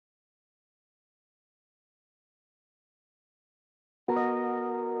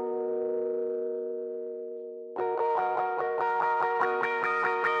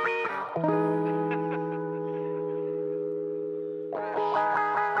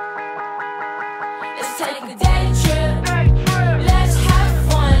Let's take a day trip. Let's have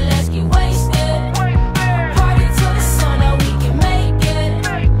fun, let's get wasted. Party till the sun, that we can make it.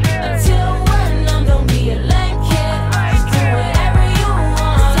 Until we're numb, don't be a lame kid. Just do whatever you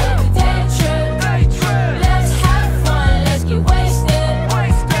want. Let's take a day trip. Let's have fun, let's get wasted.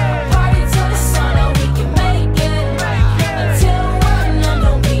 Party till the sun, that we can make it. Until we're numb,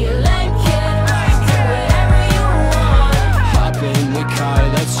 don't be a lame kid. Just do whatever you want. Hop in the car,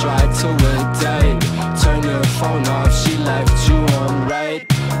 let's drive to a date. Turn your phone off, she left you on right.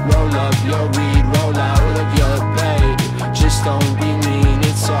 Roll up your weed, roll out of your bait. Just don't be mean,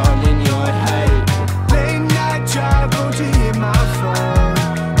 it's all in your head. Late night drive, won't you hit my phone?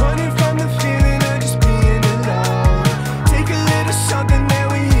 Running from the feeling of just being alone. Take a little something, then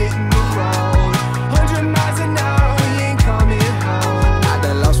we hitting the road. 100 miles an hour, we ain't coming home. I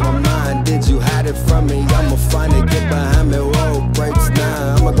done lost my mind, did you hide it from me? I'ma find it, get behind me, whoa, breaks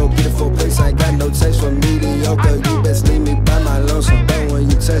down. I'ma go get it for a place, I ain't got no taste for mediocre. You best leave me by my lonesome. But when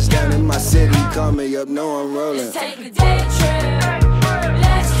you touch down in my city, call me up, know I'm rolling. Let's take a day trip.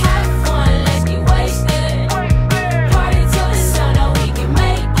 Let's have fun, let's get wasted. Party till the sun, that we can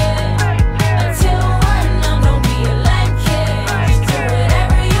make it. Until we're numb, don't be a lame kid. Just do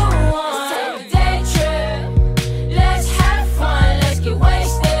whatever you want. Let's take a day trip. Let's have fun, let's get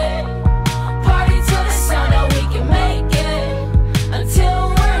wasted. Party till the sun, that we can make it. Until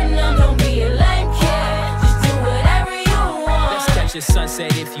we're numb, don't be a lame kid. Just do whatever you want. Let's catch a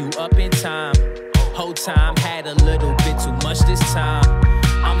sunset if you up in time. Whole time had a little bit too much this time.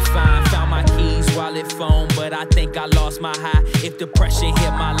 I'm fine, found my keys, wallet, phone, but I think I lost my high. If depression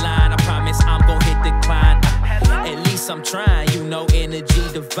hit my line, I promise I'm gon' hit decline. At least I'm trying, you know, energy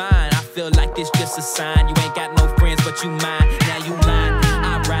divine. I feel like it's just a sign. You ain't got no friends, but you mine. Now you lying.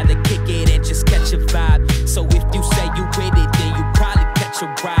 I'd rather kick it and just catch a vibe. So if you say you with it, then you probably catch a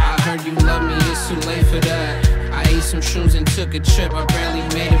ride. I heard you love me, it's too late for that. I ate some shrooms and took a trip, I barely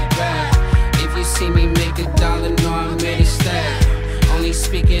made it back. If you see me make $1, know I made it stack. Only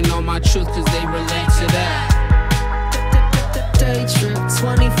speaking on my truth cause they relate to that. Day trip,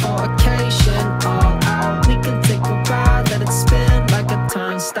 24 occasion, all out. We can take a ride, let it spin like a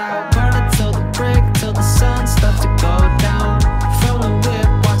turnstile. Burn it till the brick, till the sun starts to go down. From the whip,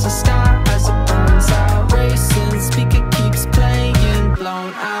 watch the sky as it burns out. Racing, speaker keeps playing,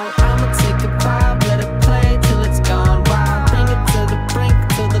 blown out. I'ma take a vibe, let it play till it's gone wild. Bring it to the brink,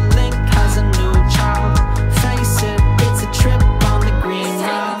 till the link has a new child. Face it, it's a trip on the green Let's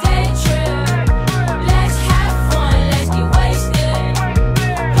route. take a day trip. Let's have fun, let's get wasted.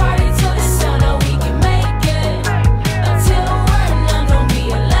 Party till the sun, that we can make it. Until we're numb, don't be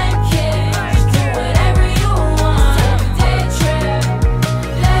a lame kid. Just do whatever you want. Let's take a day trip.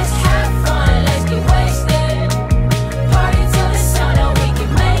 Let's have fun, let's get wasted. Party till the sun, that we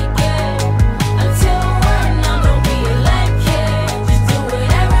can make it. Until we're numb, don't be a lame kid. Just do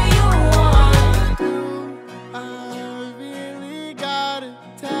whatever you want. I really gotta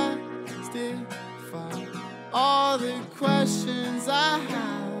testify all the questions I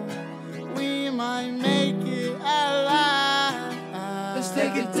have. We might make it alive. Let's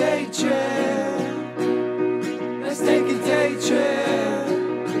take a day trip. Let's take a day trip.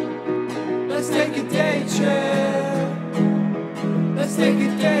 Let's take a day trip. Let's take a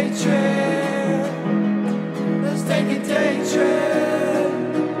day trip. Let's take a day trip.